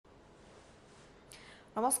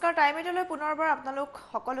নমস্কাৰ টাইমেটলৈ পুনৰবাৰ আপোনালোক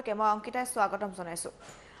সকলোকে মই অংকিতাই স্বাগতম জনাইছোঁ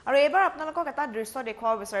আৰু এইবাৰ আপোনালোকক এটা দৃশ্য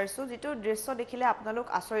দেখুৱাব বিচাৰিছোঁ যিটো দৃশ্য দেখিলে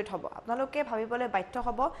আপোনালোক আচৰিত হ'ব আপোনালোকে ভাবিবলৈ বাধ্য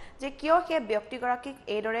হ'ব যে কিয় সেই ব্যক্তিগৰাকীক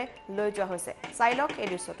এইদৰে লৈ যোৱা হৈছে চাই লওক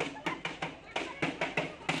এই দৃশ্যটো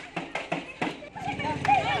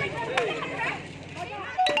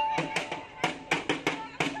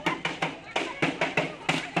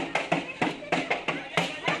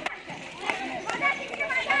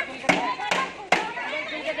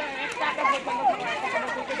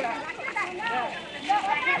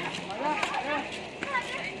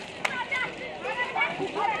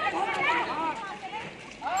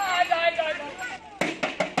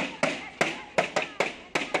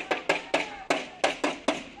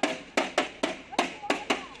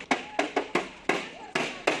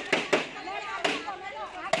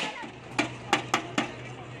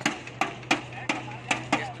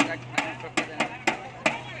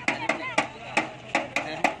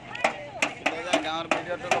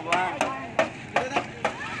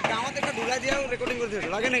গাঁৱত একটা ঢোলা দিয়া ৰেকৰ্ডিং কৰতে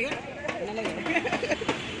লাগে নাকি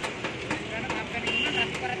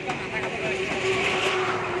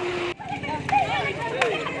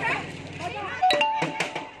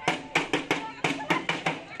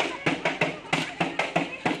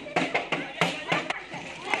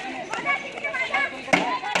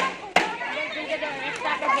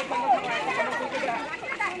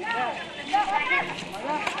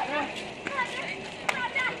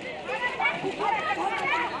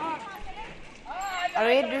আৰু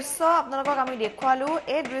এই দৃশ্য আপোনালোকক আমি দেখুৱালো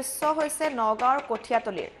এই দৃশ্য হৈছে নগাঁৱৰ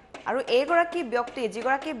কঠিয়াতলিৰ আৰু এইগৰাকী ব্যক্তি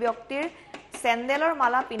যিগৰাকী ব্যক্তিৰ চেণ্ডেলৰ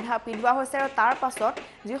মালা পিন্ধোৱা হৈছে আৰু তাৰ পাছত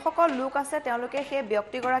যিসকল লোক আছে তেওঁলোকে সেই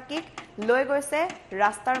ব্যক্তিগৰাকীক লৈ গৈছে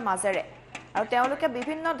ৰাস্তাৰ মাজেৰে আৰু তেওঁলোকে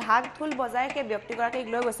বিভিন্ন ঢাক ঢোল বজাই সেই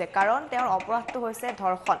ব্যক্তিগৰাকীক লৈ গৈছে কাৰণ তেওঁৰ অপৰাধটো হৈছে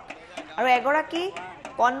ধৰ্ষণ আৰু এগৰাকী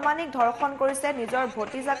কণমানিক ধৰ্ষণ কৰিছে নিজৰ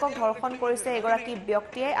ভতিজাকক ধৰ্ষণ কৰিছে এগৰাকী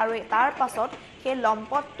ব্যক্তিয়ে আৰু তাৰ পাছত সেই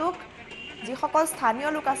লম্পটটোক যিসকল স্থানীয়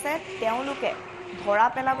লোক আছে তেওঁলোকে ধৰা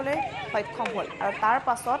পেলাবলৈ সক্ষম হ'ল আৰু তাৰ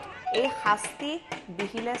পাছত এই শাস্তি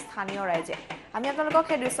বিহিলে স্থানীয় ৰাইজে আমি আপোনালোকক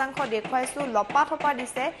সেই দৃশ্যাংশ দেখুৱাইছোঁ লপা থপা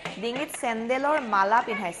দিছে ডিঙিত চেণ্ডেলৰ মালা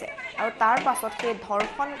পিন্ধাইছে আৰু তাৰ পাছত সেই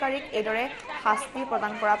ধৰ্ষণকাৰীক এইদৰে শাস্তি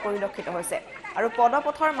প্ৰদান কৰা পৰিলক্ষিত হৈছে আৰু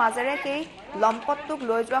পদপথৰ মাজেৰে সেই লম্পটটোক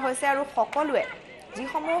লৈ যোৱা হৈছে আৰু সকলোৱে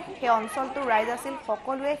যিসমূহ সেই অঞ্চলটোৰ ৰাইজ আছিল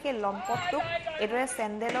সকলোৱে সেই লম্পটটোক এইদৰে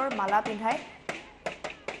চেণ্ডেলৰ মালা পিন্ধাই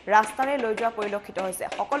ৰাস্তাৰে লৈ যোৱা পৰিলক্ষিত হৈছে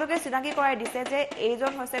সকলোকে চিনাকি কৰাই দিছে যে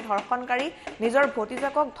এইজন হৈছে ধৰ্ষণকাৰী নিজৰ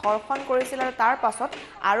ভতিজাকক ধৰ্ষণ কৰিছিল আৰু তাৰ পাছত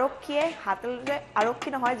আৰক্ষীয়ে হাতলতে আৰক্ষী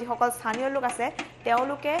নহয় যিসকল স্থানীয় লোক আছে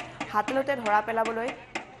তেওঁলোকে হাতলতে ধৰা পেলাবলৈ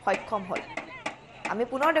সক্ষম হ'ল আমি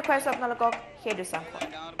পুনৰ দেখুৱাইছোঁ আপোনালোকক সেই দৃশ্যাংশ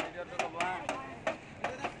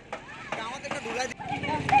গাঁৱত একটা ঢোলা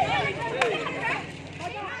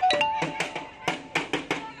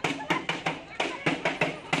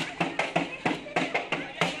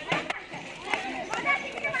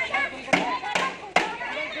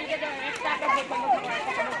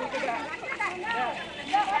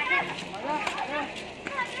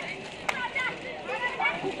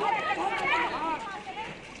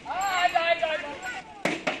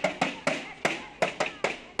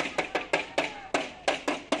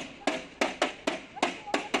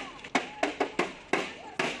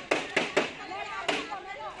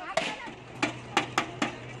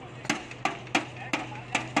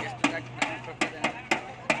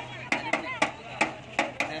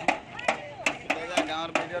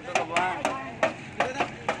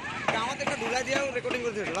গাঁৱত একটা ঢোলা দিয়া ৰেকৰ্ডিং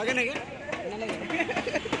কৰতে লাগে নাকি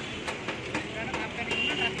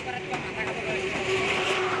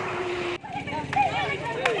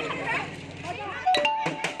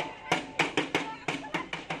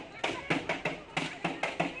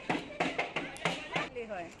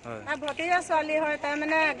ভতিজা ছোৱালী হয় তাই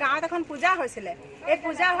মানে গাঁৱত এখন পূজা হৈছিলে এই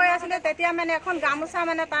পূজা হৈ আছিলে তেতিয়া মানে এখন গামোচা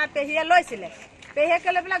মানে তাৰ পেহীয়ে লৈছিলে পেহীয়েকে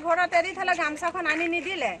লৈ পেলাই ঘৰত এৰি থলে গামোচাখন আনি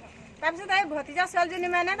নিদিলে তাৰপিছত এই ভতিজা ছোৱালীজনী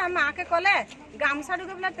মানে তাৰ মাকে ক'লে গামোচাটো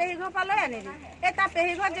গৈ পেলাই পেহী ঘৰৰ পৰা লৈ আনিবি এই তাৰ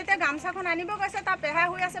পেহী ঘৰত যেতিয়া গামোচাখন আনিব গৈছে তাৰ পেহা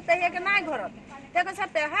হৈ আছে পেহীয়েকে নাই ঘৰত তেওঁ কৈছে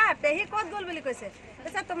পেহী ক'ত গ'ল বুলি কৈছে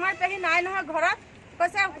কৈছে তোমাৰ পেহী নাই নহয় ঘৰত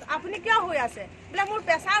কৈছে আপুনি কিয় হৈ আছে বোলে মোৰ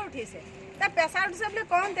প্ৰেছাৰ উঠিছে তাৰ প্ৰেছাৰ উঠিছে বুলি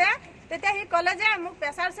কওঁতে তেতিয়া সি ক'লে যে মোক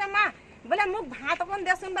প্ৰেছাৰ আছে মা বোলে মোক ভাত অকণ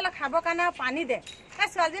দেচোন বোলে খাবৰ কাৰণে পানী দে এই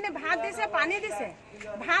ছোৱালীজনী ভাত দিছে পানী দিছে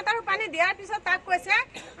ভাত আৰু পানী দিয়াৰ পিছত তাক কৈছে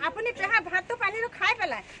আপুনি পেহা ভাতটো পানীটো খাই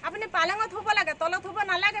পেলাই আপুনি পালেঙত শুব লাগে তলত শুব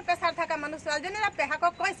নালাগে প্ৰেছাৰ থকা মানুহ ছোৱালীজনী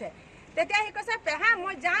পেহাকক কৈছে তেতিয়া সি কৈছে পেহা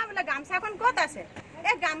মই যাওঁ বোলে গামোচাখন ক'ত আছে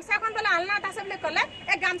এই গামোচাখন বোলে আলনাত আছে বুলি ক'লে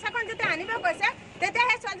এই গামোচাখন যেতিয়া আনিব কৈছে তেতিয়া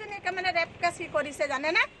সেই ছোৱালীজনীকে মানে ৰেপ কেছ সি কৰিছে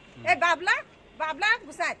জানেনে এই বাবলা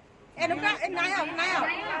গুচাই এনেকুৱা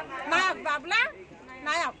নায়ক বাবলা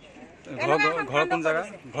ঘৰ কোন জায়গা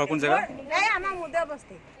ঘৰ কোন জায়গা এই আমাৰ মুদা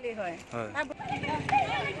বস্তি হয়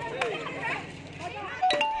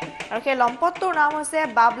আৰু সেই লম্পটটোৰ নাম হৈছে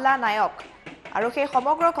বাবলা নায়ক আৰু সেই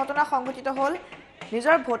সমগ্ৰ ঘটনা সংঘটিত হ'ল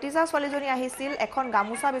নিজৰ ভতিজা ছোৱালীজনী আহিছিল এখন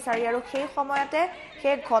গামোচা বিচাৰি আৰু সেই সময়তে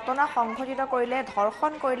সেই ঘটনা সংঘটিত কৰিলে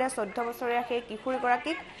ধৰ্ষণ কৰিলে 14 বছৰীয়া সেই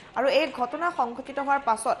কিশোৰীগৰাকীক আৰু এই ঘটনা সংঘটিত হোৱাৰ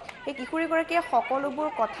পাছত সেই কিশোৰীগৰাকীয়ে সকলোবোৰ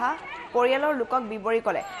কথা পৰিয়ালৰ লোকক বিৱৰি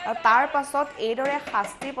ক'লে আৰু তাৰ পাছত এইদৰে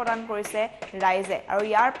শাস্তি প্ৰদান কৰিছে ৰাইজে আৰু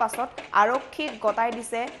ইয়াৰ পাছত আৰক্ষীক গতাই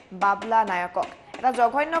দিছে বাবলা নায়কক এটা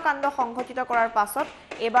জঘন্য কাণ্ড সংঘটিত কৰাৰ পাছত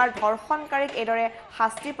এবাৰ ধৰ্ষণকাৰীক এইদৰে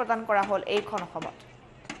শাস্তি প্ৰদান কৰা হ'ল এইখন অসমত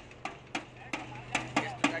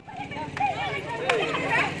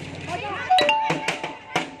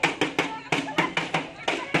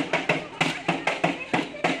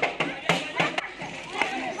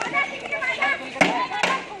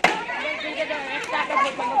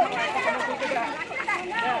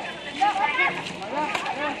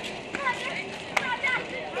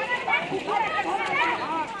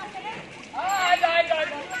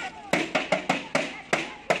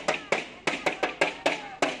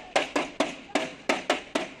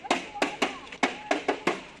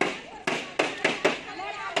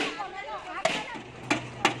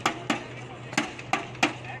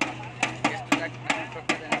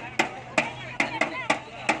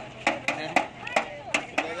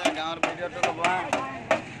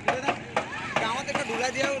গাঁৱত একটা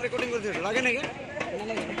ডুলাই দিয়াও ৰেকৰ্ডিং কৰতে লাগে নাকি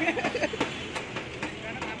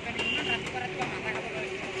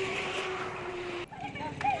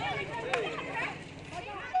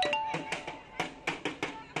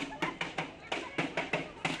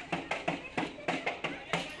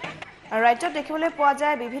ৰাজ্যত দেখিবলৈ পোৱা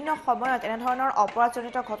যায় বিভিন্ন সময়ত এনেধৰণৰ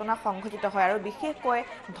অপৰাধজনিত ঘটনা সংঘটিত হয় আৰু বিশেষকৈ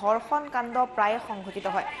ধৰ্ষণ কাণ্ড প্ৰায় সংঘটিত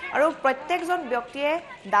হয় আৰু প্ৰত্যেকজন ব্যক্তিয়ে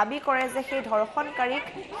দাবী কৰে যে সেই ধৰ্ষণকাৰীক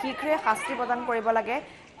শীঘ্ৰে শাস্তি প্ৰদান কৰিব লাগে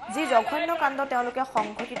যি জঘন্য কাণ্ড তেওঁলোকে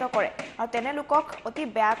সংঘটিত কৰে আৰু তেনে লোকক অতি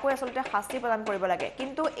বেয়াকৈ আচলতে শাস্তি প্ৰদান কৰিব লাগে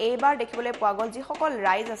কিন্তু এইবাৰ দেখিবলৈ পোৱা গ'ল যিসকল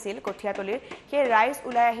ৰাইজ আছিল কঠিয়াতলিৰ সেই ৰাইজ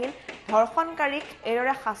ওলাই আহিল ধৰ্ষণকাৰীক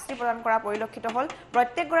এইদৰে শাস্তি প্ৰদান কৰা পৰিলক্ষিত হ'ল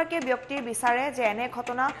প্ৰত্যেকগৰাকী ব্যক্তিৰ বিচাৰে যে এনে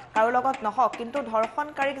ঘটনা কাৰো লগত নহওক কিন্তু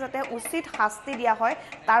ধৰ্ষণকাৰীক যাতে উচিত শাস্তি দিয়া হয়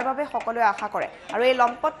তাৰ বাবে সকলোৱে আশা কৰে আৰু এই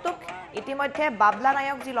লম্পটটোক ইতিমধ্যে বাবলা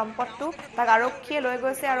নায়ক যি লম্পটটো তাক আৰক্ষীয়ে লৈ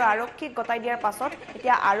গৈছে আৰু আৰক্ষীক গতাই দিয়াৰ পাছত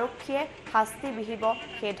এতিয়া আৰক্ষীয়ে শাস্তি বিহিব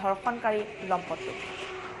সেই ধৰ্ষণকাৰী লম্পটটোক